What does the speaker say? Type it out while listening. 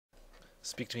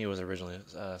Speak to Me was originally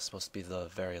supposed to be the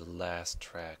very last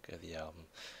track of the album.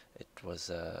 It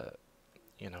was,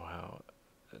 you know how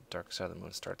Dark Side of the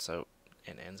Moon starts out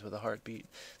and ends with a heartbeat.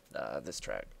 This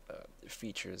track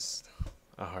features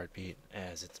a heartbeat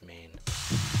as its main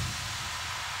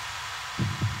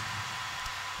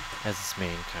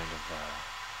kind of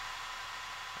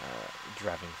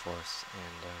driving force,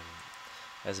 and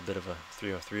has a bit of a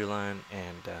 303 line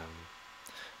and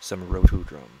some roto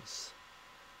drums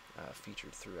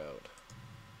featured throughout.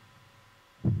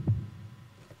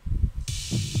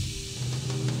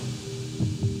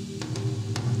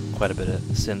 Quite a bit of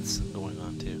synths going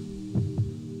on too.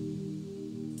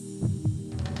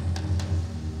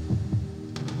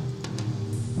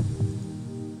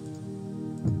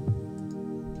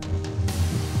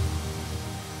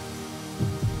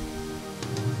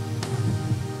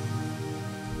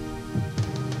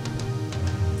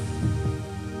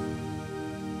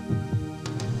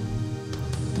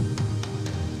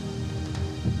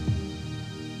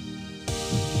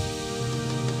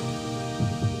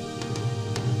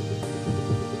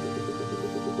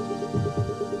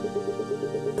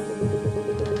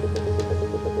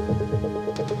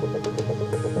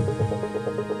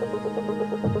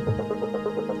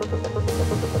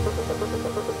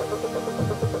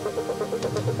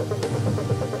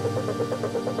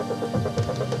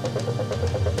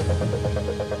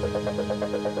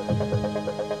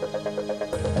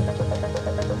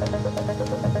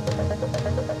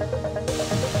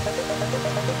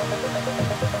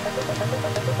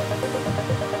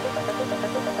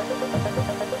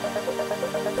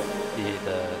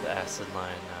 The acid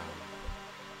line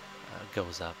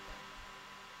goes up.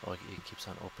 Well, it keeps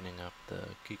on opening up the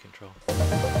key control.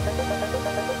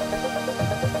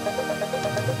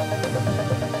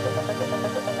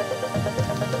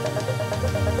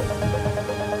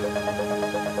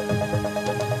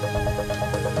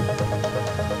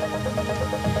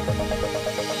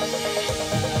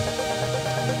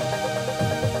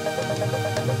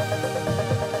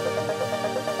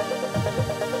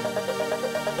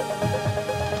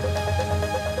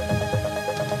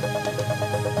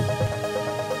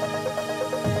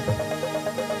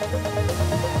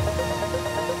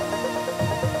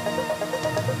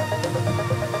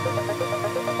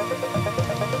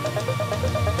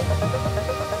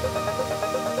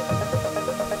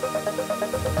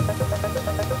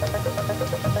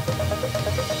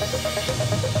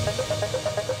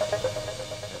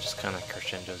 It just kind of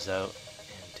crescendos out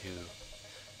into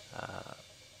uh,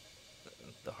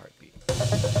 the heartbeat.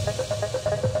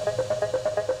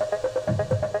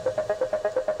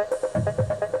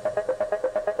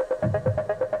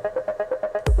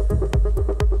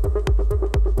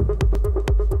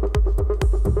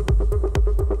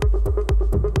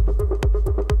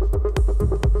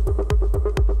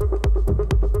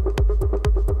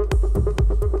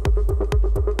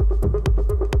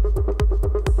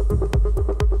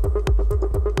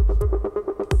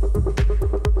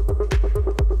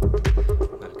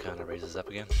 Then it kind of raises up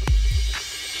again.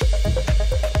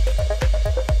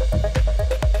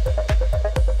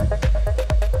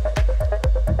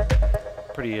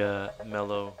 Pretty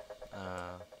mellow,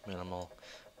 minimal,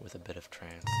 with a bit of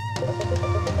trance.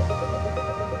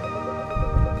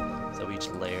 So each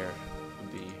layer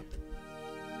would be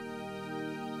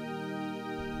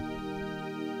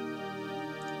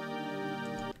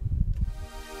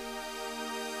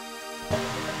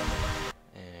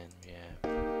and yeah,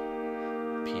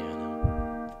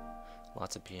 piano,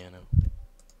 lots of piano.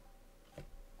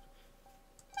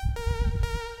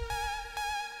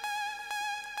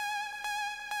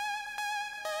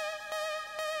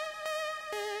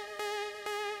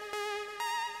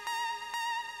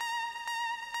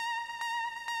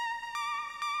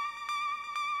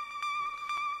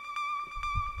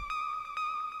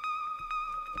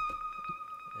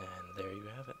 And there you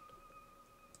have it.